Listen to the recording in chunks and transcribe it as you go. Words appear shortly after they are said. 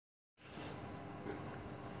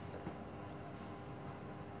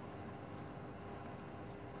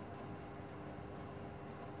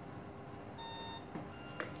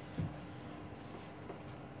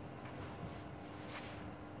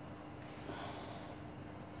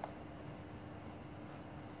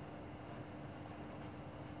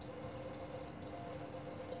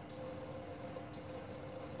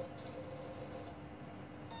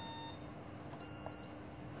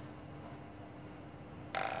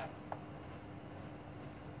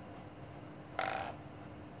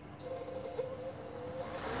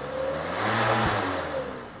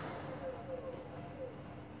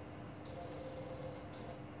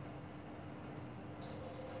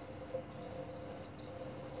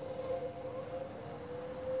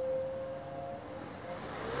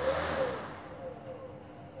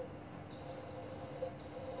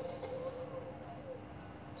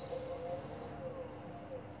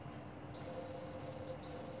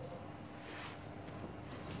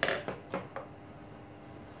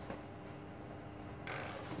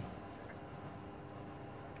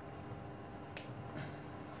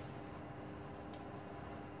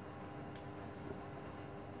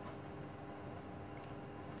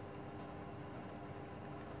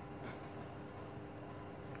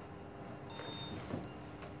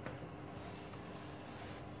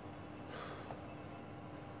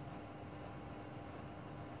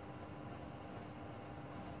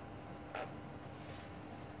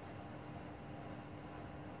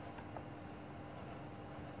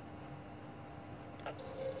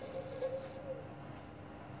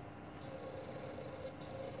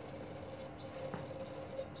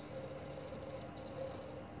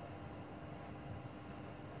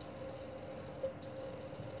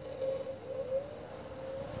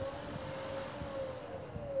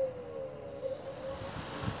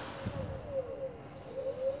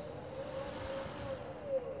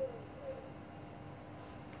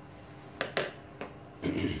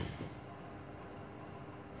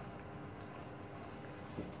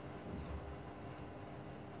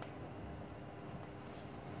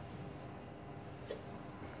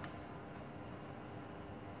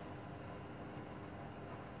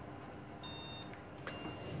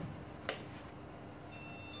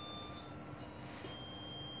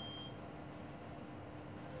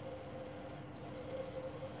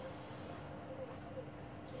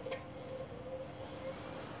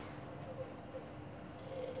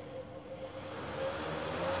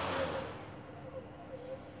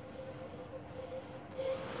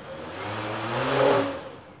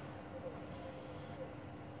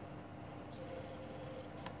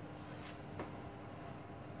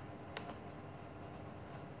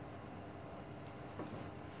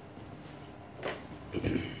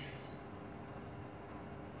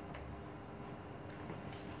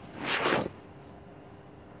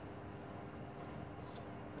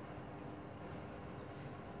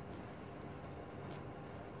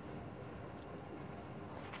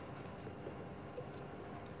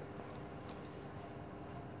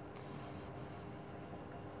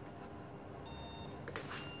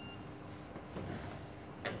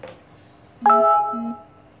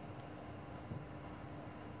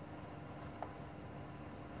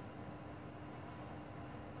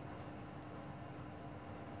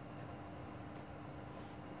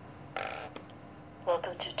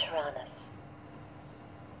to Tyrannus.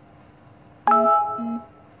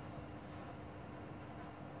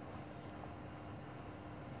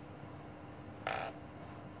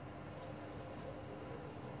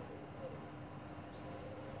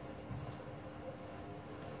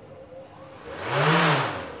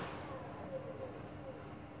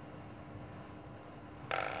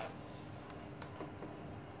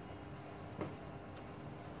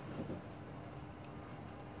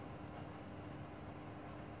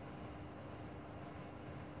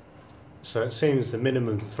 So it seems the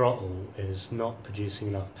minimum throttle is not producing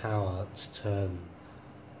enough power to turn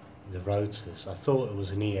the rotors. I thought it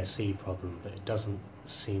was an ESC problem, but it doesn't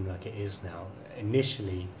seem like it is now.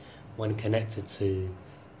 Initially, when connected to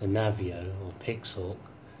the Navio or Pixork,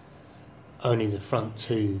 only the front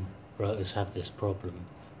two rotors have this problem.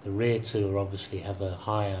 The rear two obviously have a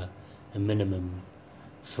higher minimum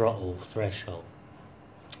throttle threshold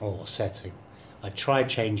or setting. I tried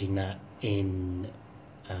changing that in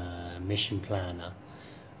Mission Planner,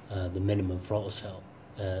 the minimum throttle set,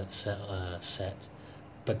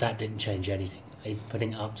 but that didn't change anything. Even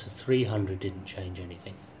putting it up to 300 didn't change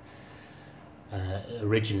anything.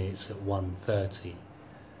 Originally it's at 130.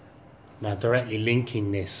 Now directly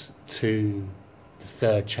linking this to the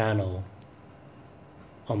third channel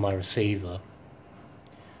on my receiver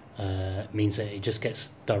means that it just gets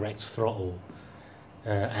direct throttle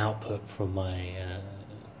output from my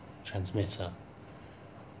transmitter.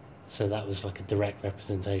 So that was like a direct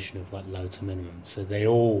representation of like low to minimum. So they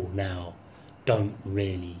all now don't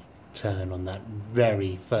really turn on that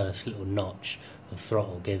very first little notch of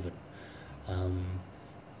throttle given.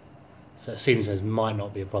 So it seems there might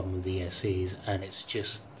not be a problem with the ESCs, and it's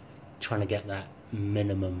just trying to get that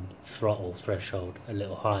minimum throttle threshold a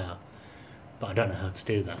little higher. But I don't know how to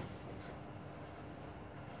do that.